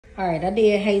All right, I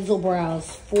did Hazel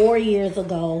brows 4 years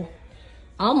ago,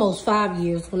 almost 5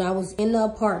 years, when I was in the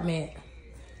apartment.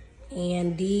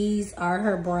 And these are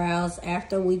her brows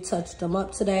after we touched them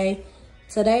up today.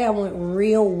 Today I went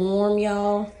real warm,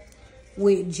 y'all,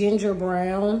 with ginger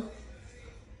brown.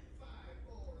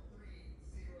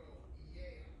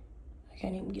 I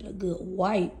can't even get a good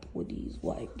wipe with these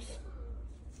wipes.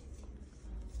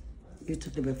 You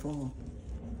took it before.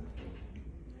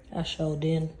 I sure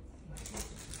didn't.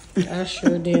 I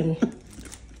sure didn't.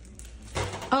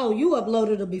 Oh, you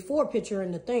uploaded a before picture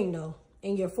in the thing, though,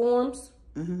 in your forms?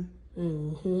 Mm-hmm.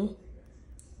 Mm-hmm.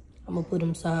 I'm going to put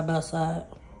them side by side.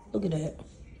 Look at that.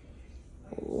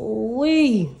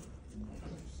 Wee.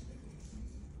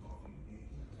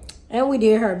 And we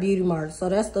did her beauty mark. So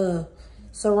that's the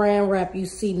saran wrap you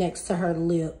see next to her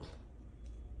lip.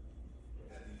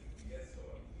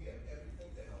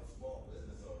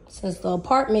 Since the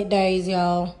apartment days,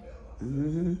 y'all.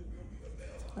 Mm-hmm.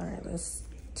 All right, let's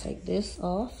take this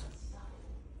off.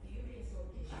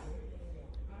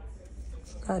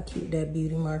 Look how cute that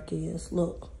beauty mark is.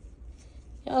 Look.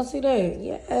 Y'all see that?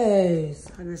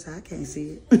 Yes. I guess I can't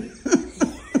see it.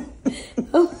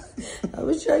 I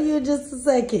will show you in just a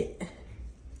second.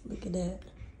 Look at that.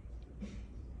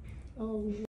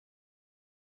 Oh.